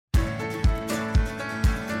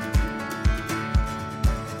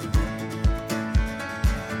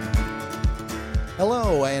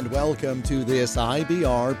Hello and welcome to this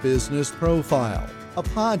IBR Business Profile, a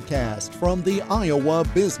podcast from the Iowa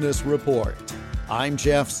Business Report. I'm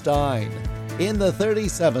Jeff Stein. In the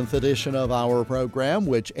 37th edition of our program,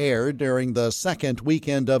 which aired during the second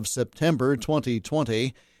weekend of September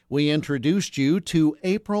 2020, we introduced you to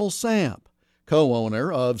April Samp,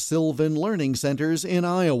 co-owner of Sylvan Learning Centers in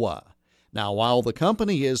Iowa. Now, while the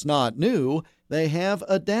company is not new, they have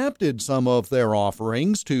adapted some of their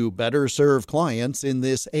offerings to better serve clients in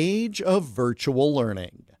this age of virtual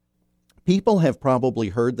learning. People have probably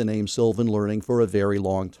heard the name Sylvan Learning for a very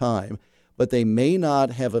long time, but they may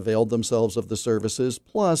not have availed themselves of the services.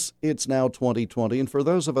 Plus, it's now 2020, and for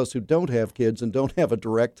those of us who don't have kids and don't have a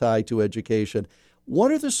direct tie to education,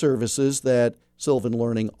 what are the services that Sylvan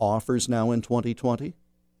Learning offers now in 2020?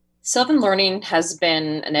 Sylvan Learning has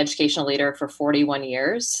been an educational leader for 41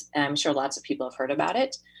 years, and I'm sure lots of people have heard about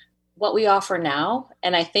it. What we offer now,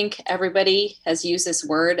 and I think everybody has used this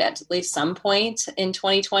word at least some point in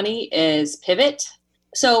 2020, is pivot.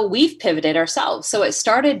 So we've pivoted ourselves. So it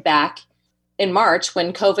started back in March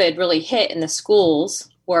when COVID really hit and the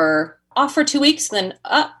schools were off for 2 weeks. Then,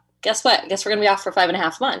 guess what? I guess we're going to be off for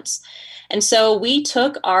 5.5 months. And so we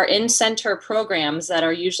took our in-center programs that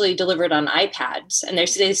are usually delivered on iPads, and they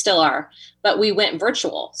still are, but we went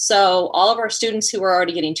virtual. So all of our students who were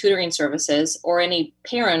already getting tutoring services, or any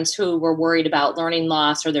parents who were worried about learning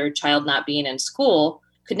loss or their child not being in school,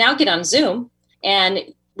 could now get on Zoom. And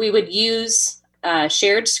we would use a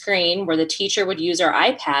shared screen where the teacher would use our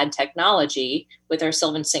iPad technology with our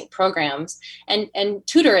Sylvan Sync programs and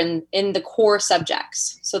tutor in the core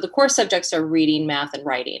subjects. So the core subjects are reading, math, and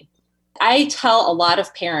writing. I tell a lot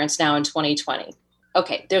of parents now in 2020,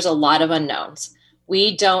 okay, there's a lot of unknowns.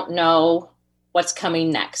 We don't know what's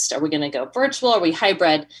coming next. Are we going to go virtual? Are we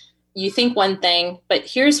hybrid? You think one thing, but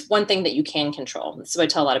here's one thing that you can control. This is what I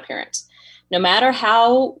tell a lot of parents. No matter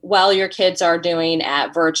how well your kids are doing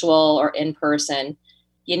at virtual or in person,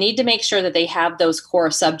 you need to make sure that they have those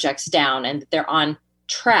core subjects down and that they're on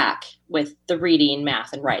track with the reading,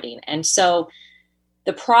 math, and writing. And so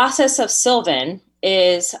the process of Sylvan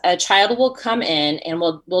is a child will come in and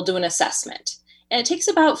we'll do an assessment. And it takes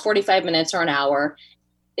about 45 minutes or an hour.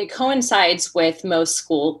 It coincides with most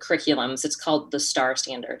school curriculums. It's called the STAR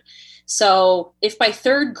standard. So if by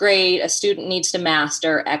third grade a student needs to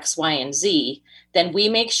master X, Y, and Z, then we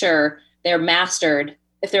make sure they're mastered.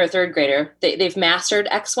 If they're a third grader, they've mastered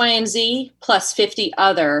X, Y, and Z plus 50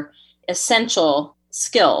 other essential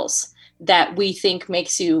skills that we think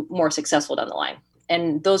makes you more successful down the line.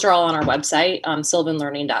 And those are all on our website,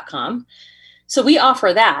 sylvanlearning.com. So we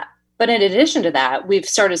offer that. But in addition to that, we've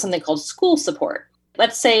started something called school support.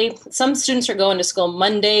 Let's say some students are going to school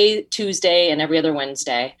Monday, Tuesday, and every other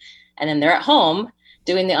Wednesday, and then they're at home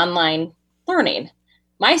doing the online learning.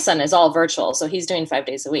 My son is all virtual, so he's doing 5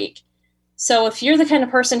 days a week. So if you're the kind of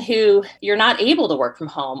person who you're not able to work from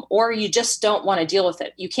home, or you just don't want to deal with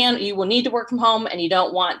it, you will need to work from home and you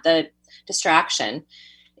don't want the distraction.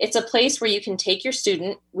 It's a place where you can take your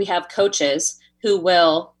student. We have coaches who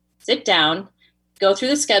will sit down, go through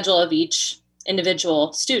the schedule of each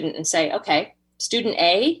individual student and say, okay, student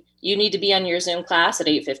A, you need to be on your Zoom class at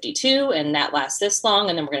 8:52, and that lasts this long,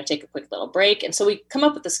 and then we're going to take a quick little break. And so we come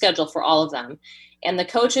up with the schedule for all of them. And the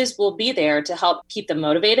coaches will be there to help keep them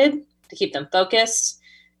motivated, to keep them focused,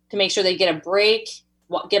 to make sure they get a break,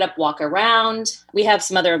 get up, walk around. We have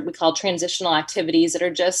some other, we call transitional activities that are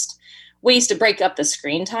just ways to break up the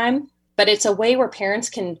screen time, but it's a way where parents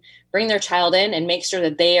can bring their child in and make sure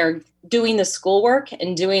that they are doing the schoolwork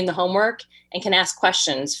and doing the homework and can ask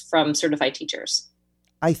questions from certified teachers.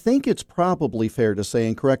 I think it's probably fair to say,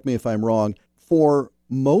 and correct me if I'm wrong, for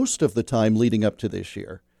most of the time leading up to this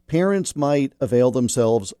year, parents might avail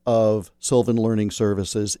themselves of Sylvan Learning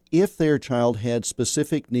Services if their child had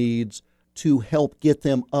specific needs to help get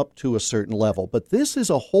them up to a certain level. But this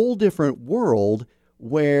is a whole different world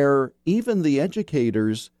where even the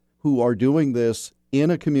educators who are doing this in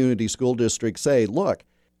a community school district say, look,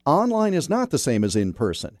 online is not the same as in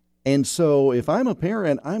person. And so if I'm a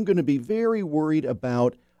parent, I'm going to be very worried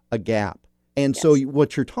about a gap. And yes. So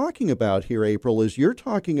what you're talking about here, April, is you're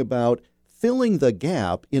talking about filling the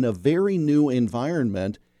gap in a very new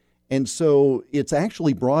environment. And so it's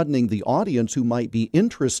actually broadening the audience who might be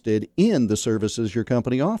interested in the services your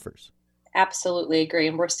company offers. Absolutely agree.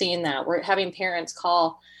 And we're seeing that. We're having parents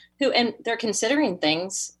call and they're considering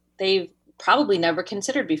things they've probably never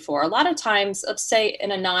considered before. A lot of times, let's say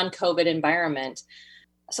in a non-COVID environment,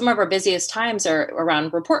 some of our busiest times are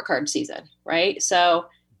around report card season, right? So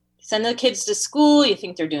send the kids to school, you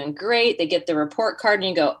think they're doing great, they get the report card and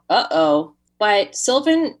you go, uh-oh, But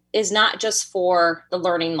Sylvan is not just for the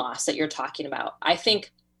learning loss that you're talking about. I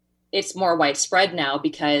think it's more widespread now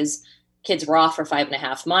because kids were off for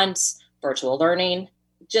 5.5 months, virtual learning,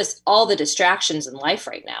 just all the distractions in life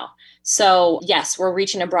right now. So yes, we're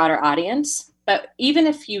reaching a broader audience, but even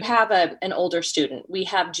if you have an older student, we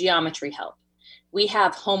have geometry help, we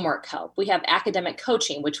have homework help, we have academic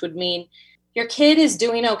coaching, which would mean your kid is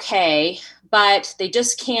doing okay, but they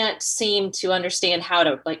just can't seem to understand how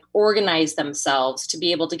to organize themselves to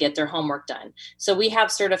be able to get their homework done. So we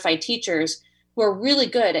have certified teachers who are really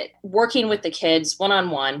good at working with the kids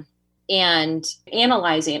one-on-one and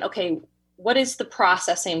analyzing, okay, what is the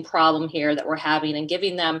processing problem here that we're having, and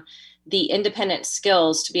giving them the independent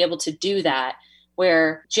skills to be able to do that,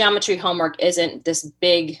 where geometry homework isn't this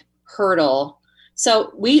big hurdle.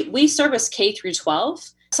 So we service K through 12.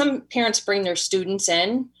 Some parents bring their students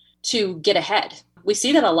in to get ahead. We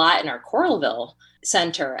see that a lot in our Coralville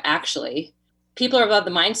center, actually. People are of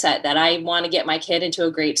the mindset that I want to get my kid into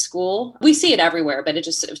a great school. We see it everywhere, but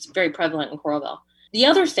it's very prevalent in Coralville. The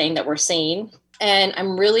other thing that we're seeing, and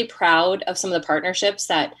I'm really proud of some of the partnerships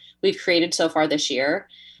that we've created so far this year,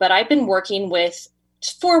 but I've been working with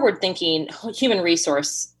forward-thinking human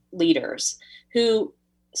resource leaders who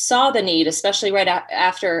saw the need, especially right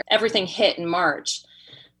after everything hit in March.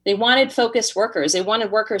 They wanted focused workers. They wanted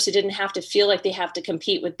workers who didn't have to feel like they have to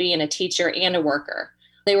compete with being a teacher and a worker.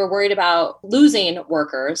 They were worried about losing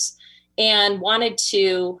workers and wanted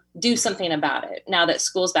to do something about it now that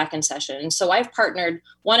school's back in session. And so I've partnered,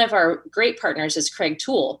 one of our great partners is Craig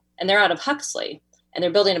Toole, and they're out of Huxley, and they're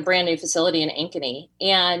building a brand new facility in Ankeny.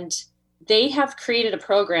 And they have created a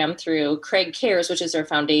program through Craig Cares, which is their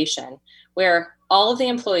foundation, where all of the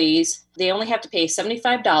employees, they only have to pay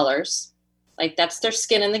 $75. That's their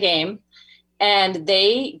skin in the game. And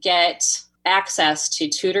they get access to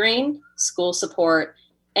tutoring, school support,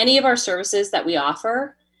 any of our services that we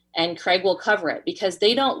offer, and Craig will cover it because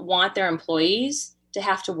they don't want their employees to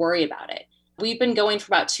have to worry about it. We've been going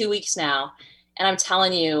for about 2 weeks now. And I'm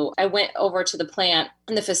telling you, I went over to the plant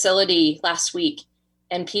in the facility last week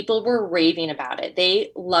and people were raving about it.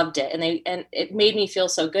 They loved it. And it made me feel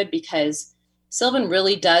so good because Sylvan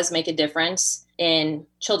really does make a difference in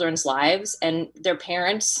children's lives, and their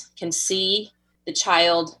parents can see the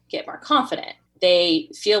child get more confident. They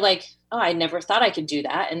feel like, oh, I never thought I could do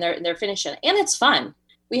that. And they're finishing. And it's fun.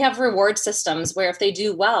 We have reward systems where if they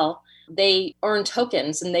do well, they earn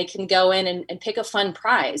tokens and they can go in and pick a fun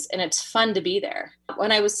prize. And it's fun to be there.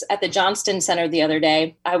 When I was at the Johnston Center the other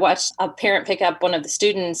day, I watched a parent pick up one of the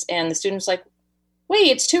students, and the student's like, wait,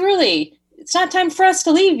 it's too early. It's not time for us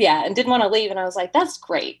to leave yet, and didn't want to leave. And I was like, that's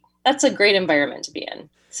great. That's a great environment to be in.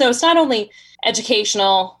 So it's not only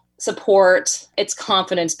educational support, it's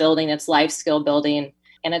confidence building, it's life skill building,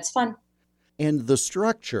 and it's fun. And the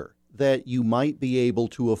structure that you might be able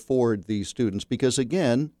to afford these students, because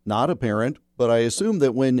again, not a parent, but I assume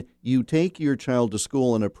that when you take your child to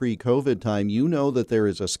school in a pre-COVID time, you know that there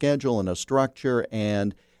is a schedule and a structure,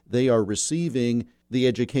 and they are receiving the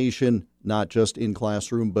education, not just in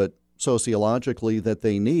classroom, but sociologically that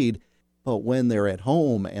they need. But when they're at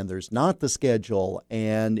home and there's not the schedule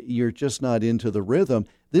and you're just not into the rhythm,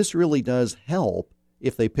 this really does help.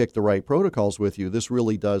 If they pick the right protocols with you, this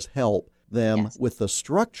really does help them with the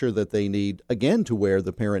structure that they need, again, to where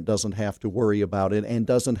the parent doesn't have to worry about it and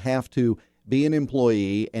doesn't have to be an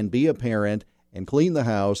employee and be a parent and clean the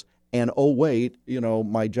house and, oh, wait,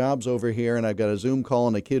 my job's over here and I've got a Zoom call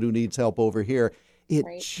and a kid who needs help over here. It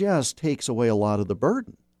just takes away a lot of the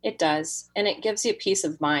burden. It does. And it gives you peace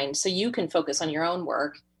of mind so you can focus on your own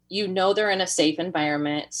work. They're in a safe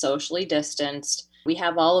environment, socially distanced. We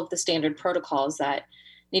have all of the standard protocols that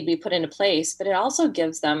need to be put into place, but it also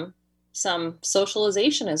gives them some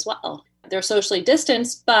socialization as well. They're socially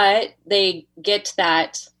distanced, but they get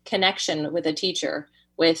that connection with a teacher,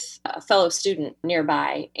 with a fellow student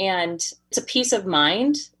nearby. And it's a peace of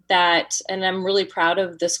mind and I'm really proud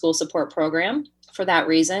of the school support program for that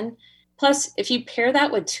reason. Plus, if you pair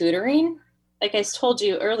that with tutoring, like I told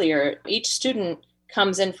you earlier, each student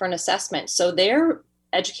comes in for an assessment. So their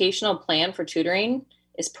educational plan for tutoring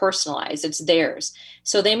is personalized. It's theirs.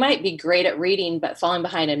 So they might be great at reading, but falling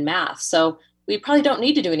behind in math. So we probably don't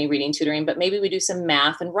need to do any reading tutoring, but maybe we do some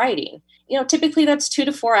math and writing. Typically that's 2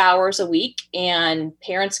 to 4 hours a week, and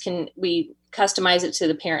we customize it to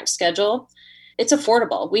the parent schedule. It's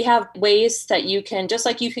affordable. We have ways that you can, just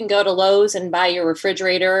like you can go to Lowe's and buy your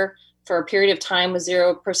refrigerator for a period of time with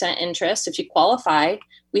 0% interest. If you qualify,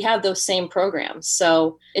 we have those same programs.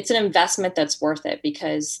 So it's an investment that's worth it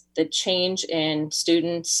because the change in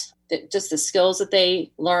students, just the skills that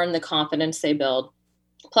they learn, the confidence they build.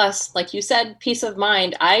 Plus, like you said, peace of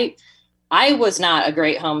mind. I I was not a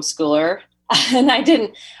great homeschooler. And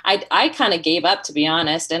I kind of gave up, to be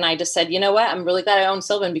honest. And I just said, you know what? I'm really glad I own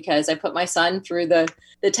Sylvan because I put my son through the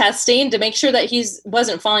testing to make sure that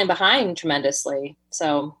wasn't falling behind tremendously.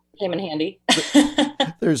 So came in handy.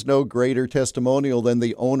 There's no greater testimonial than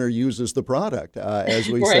the owner uses the product, as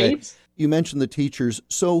we right? say. You mentioned the teachers.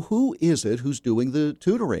 So who is it who's doing the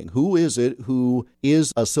tutoring? Who is it who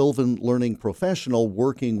is a Sylvan Learning professional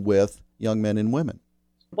working with young men and women?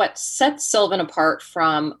 What sets Sylvan apart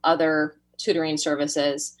from other tutoring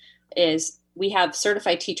services is we have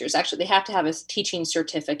certified teachers. Actually, they have to have a teaching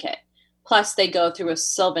certificate. Plus, they go through a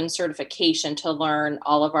Sylvan certification to learn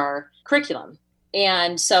all of our curriculum.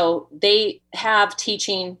 And so they have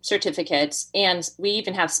teaching certificates, and we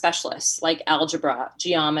even have specialists like algebra,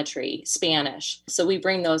 geometry, Spanish. So we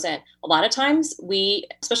bring those in. A lot of times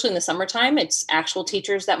especially in the summertime, it's actual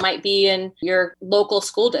teachers that might be in your local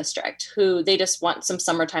school district who they just want some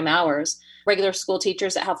summertime hours. Regular school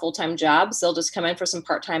teachers that have full-time jobs, they'll just come in for some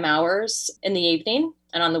part-time hours in the evening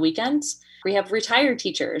and on the weekends. We have retired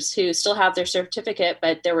teachers who still have their certificate,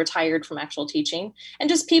 but they're retired from actual teaching. And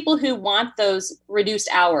just people who want those reduced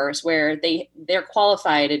hours where they're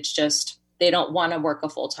qualified. It's just they don't want to work a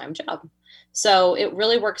full-time job. So it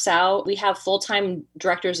really works out. We have full-time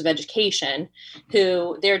directors of education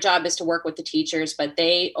who their job is to work with the teachers, but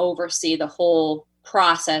they oversee the whole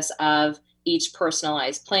process of each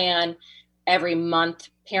personalized plan. Every month,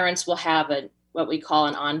 parents will have what we call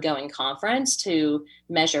an ongoing conference to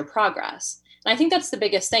measure progress. And I think that's the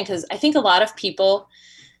biggest thing, because I think a lot of people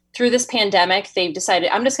through this pandemic, they've decided,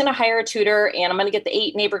 I'm just going to hire a tutor and I'm going to get the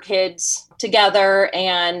 8 neighbor kids together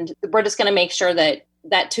and we're just going to make sure that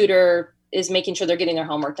that tutor is making sure they're getting their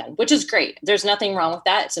homework done, which is great. There's nothing wrong with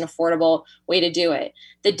that. It's an affordable way to do it.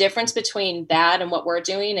 The difference between that and what we're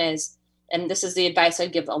doing is, and this is the advice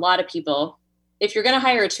I'd give a lot of people, if you're going to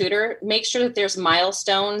hire a tutor, make sure that there's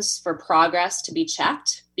milestones for progress to be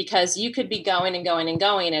checked, because you could be going and going and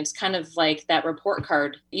going. And it's kind of like that report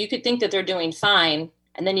card. You could think that they're doing fine.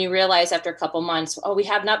 And then you realize after a couple months, oh, we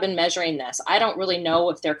have not been measuring this. I don't really know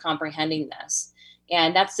if they're comprehending this.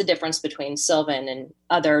 And that's the difference between Sylvan and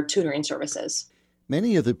other tutoring services.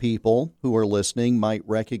 Many of the people who are listening might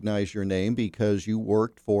recognize your name because you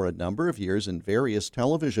worked for a number of years in various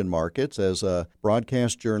television markets as a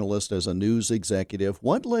broadcast journalist, as a news executive.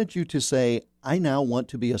 What led you to say, I now want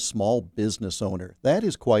to be a small business owner? That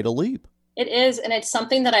is quite a leap. It is, and it's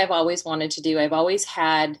something that I've always wanted to do. I've always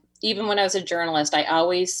had, even when I was a journalist, I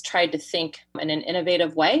always tried to think in an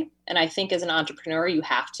innovative way. And I think as an entrepreneur, you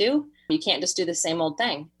have to. You can't just do the same old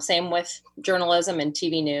thing. Same with journalism and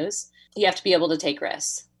TV news. You have to be able to take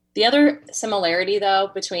risks. The other similarity,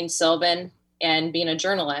 though, between Sylvan and being a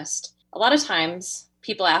journalist, a lot of times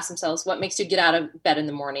people ask themselves, what makes you get out of bed in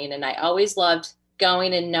the morning? And I always loved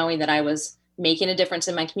going and knowing that I was making a difference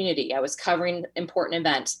in my community. I was covering important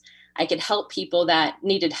events. I could help people that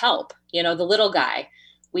needed help, the little guy.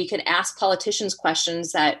 We could ask politicians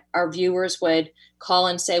questions that our viewers would call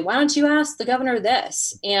and say, why don't you ask the governor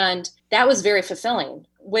this? And that was very fulfilling.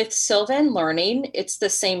 With Sylvan Learning, it's the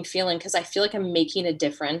same feeling because I feel like I'm making a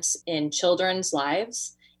difference in children's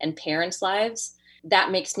lives and parents' lives.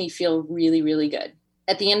 That makes me feel really, really good.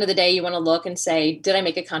 At the end of the day, you want to look and say, did I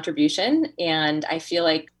make a contribution? And I feel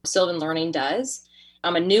like Sylvan Learning does.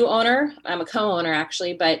 I'm a new owner. I'm a co-owner,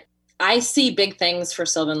 actually, but I see big things for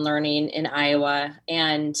Sylvan Learning in Iowa.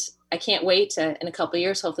 And I can't wait to, in a couple of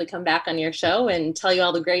years, hopefully come back on your show and tell you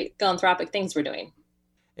all the great philanthropic things we're doing.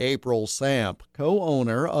 April Samp,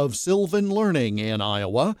 co-owner of Sylvan Learning in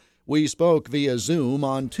Iowa. We spoke via Zoom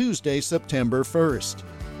on Tuesday, September 1st.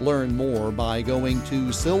 Learn more by going to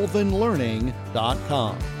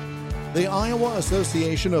sylvanlearning.com. The Iowa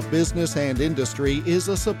Association of Business and Industry is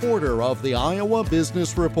a supporter of the Iowa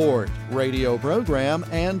Business Report, radio program,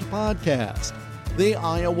 and podcast. The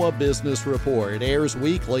Iowa Business Report airs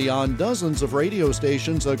weekly on dozens of radio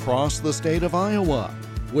stations across the state of Iowa,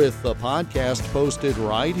 with the podcast posted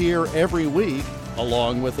right here every week,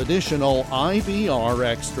 along with additional IBR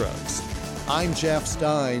extras. I'm Jeff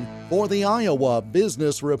Stein for the Iowa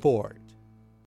Business Report.